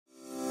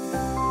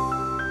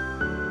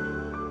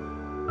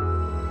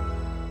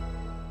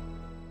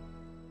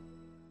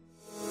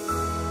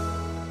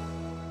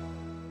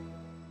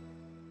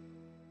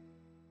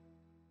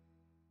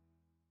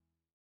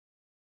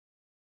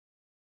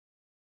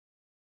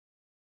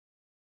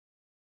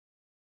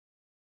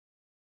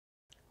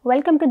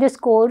Welcome to this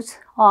course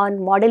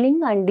on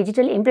modeling and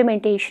digital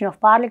implementation of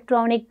power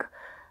electronic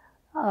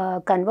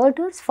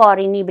converters for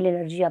renewable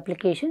energy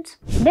applications.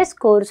 This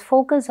course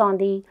focuses on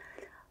the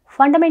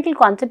fundamental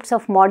concepts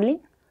of modeling,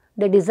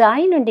 the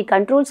design and the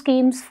control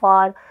schemes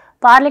for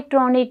power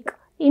electronic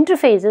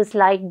interfaces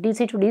like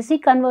DC to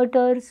DC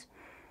converters,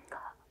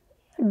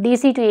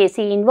 DC to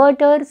AC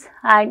inverters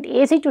and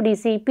AC to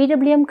DC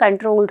PWM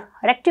controlled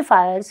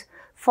rectifiers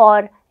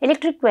for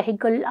electric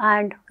vehicle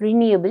and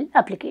renewable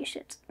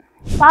applications.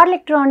 Power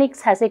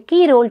electronics has a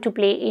key role to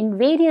play in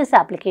various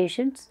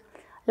applications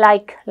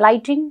like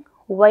lighting,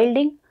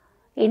 welding,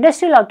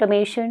 industrial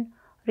automation,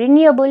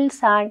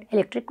 renewables and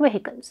electric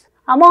vehicles.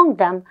 Among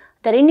them,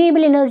 the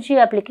renewable energy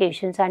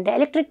applications and the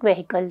electric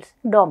vehicles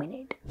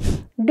dominate.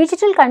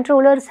 Digital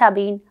controllers have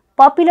been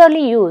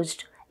popularly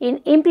used in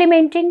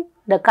implementing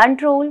the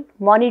control,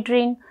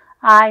 monitoring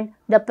and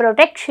the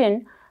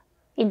protection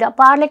in the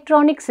power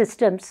electronic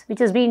systems which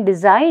has been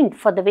designed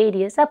for the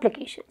various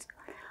applications.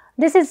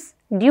 This is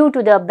due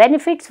to the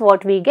benefits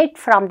what we get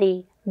from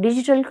the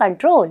digital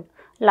control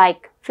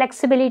like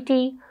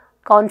flexibility,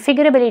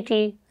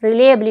 configurability,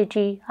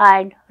 reliability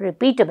and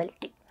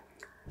repeatability.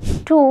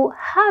 To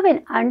have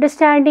an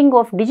understanding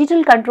of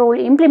digital control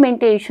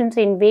implementations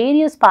in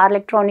various power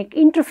electronic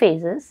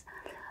interfaces,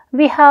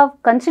 we have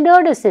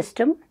considered a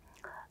system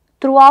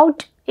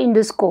throughout in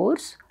this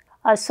course,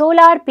 a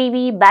solar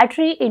PV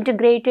battery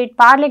integrated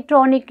power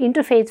electronic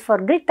interface for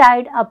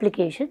grid-tied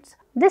applications.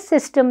 This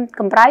system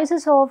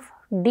comprises of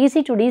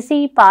DC to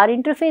DC power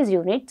interface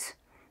units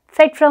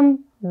fed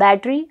from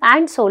battery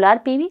and solar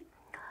PV.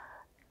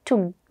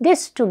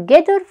 This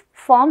together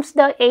forms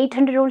the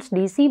 800 volts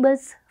DC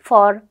bus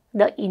for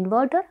the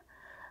inverter,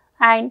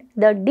 and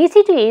the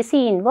DC to AC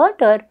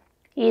inverter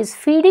is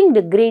feeding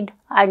the grid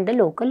and the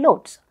local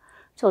loads.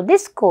 So,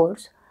 this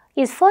course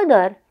is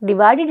further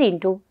divided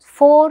into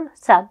 4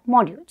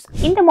 sub-modules.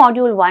 In the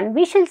module 1,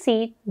 we shall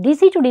see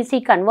DC to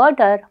DC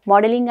converter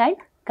modeling and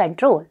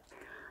control.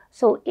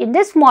 So, in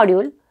this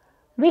module,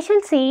 we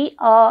shall see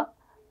a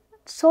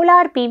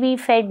solar PV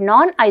fed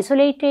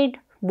non-isolated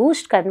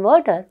boost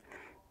converter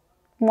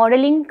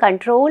modeling,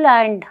 control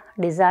and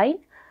design,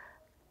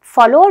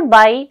 followed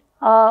by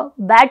a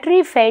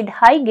battery fed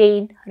high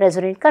gain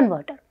resonant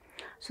converter.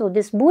 So,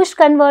 this boost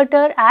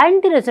converter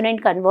and the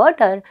resonant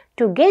converter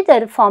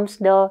together forms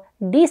the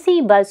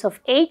DC bus of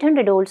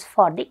 800 volts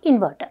for the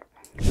inverter.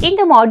 In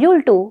the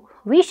module 2,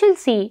 we shall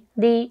see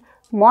the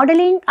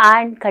modeling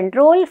and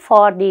control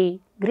for the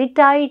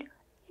grid-tied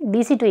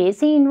DC to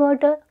AC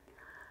inverter,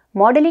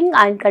 modeling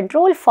and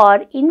control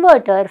for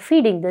inverter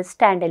feeding the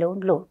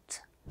standalone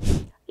loads.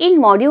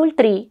 In module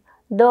 3,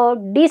 the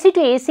DC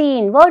to AC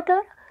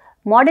inverter,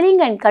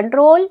 modeling and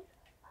control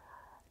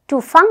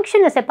to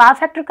function as a power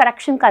factor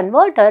correction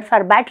converter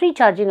for battery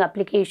charging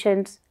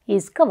applications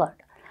is covered.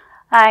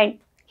 And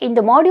in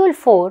the module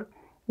 4,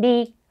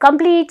 the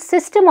complete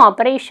system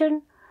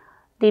operation,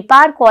 the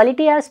power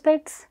quality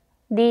aspects,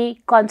 the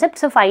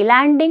concepts of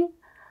islanding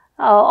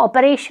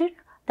operation,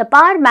 the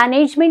power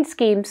management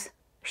schemes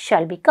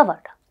shall be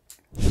covered.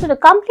 So, the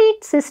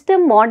complete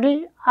system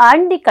model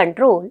and the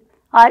control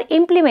are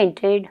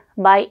implemented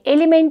by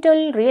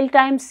elemental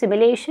real-time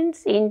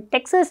simulations in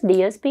Texas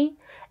DSP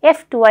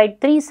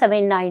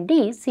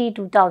F2I379D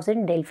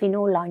C2000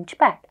 Delfino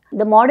Launchpad.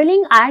 The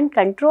modeling and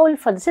control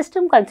for the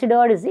system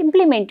considered is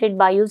implemented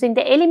by using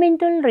the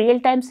elemental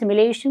real-time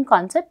simulation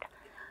concept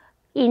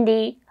in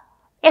the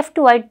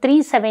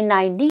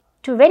F2I379D.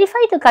 To verify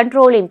the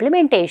control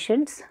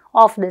implementations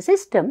of the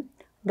system,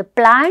 the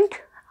plant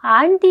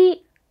and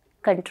the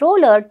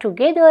controller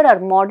together are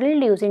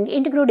modeled using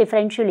integral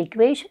differential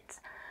equations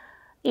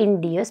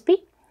in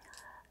DSP.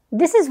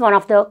 This is one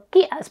of the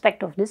key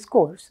aspects of this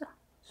course.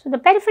 So, the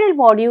peripheral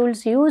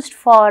modules used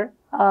for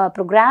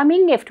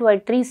programming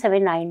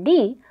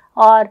F2I379D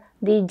are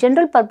the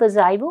general purpose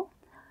IO,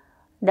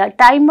 the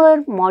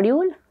timer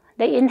module,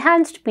 the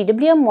enhanced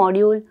PWM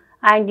module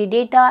and the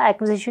data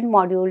acquisition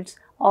modules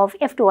of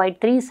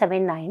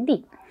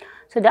F2I379D.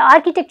 So, the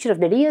architecture of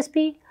the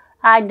DSP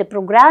and the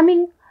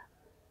programming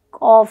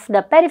of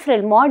the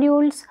peripheral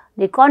modules,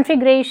 the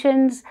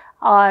configurations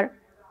are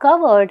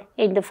covered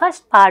in the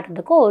first part of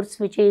the course,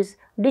 which is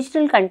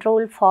digital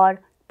control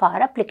for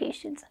power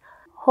applications.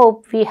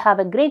 Hope we have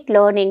a great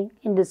learning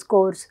in this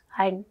course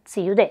and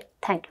see you there.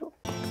 Thank you.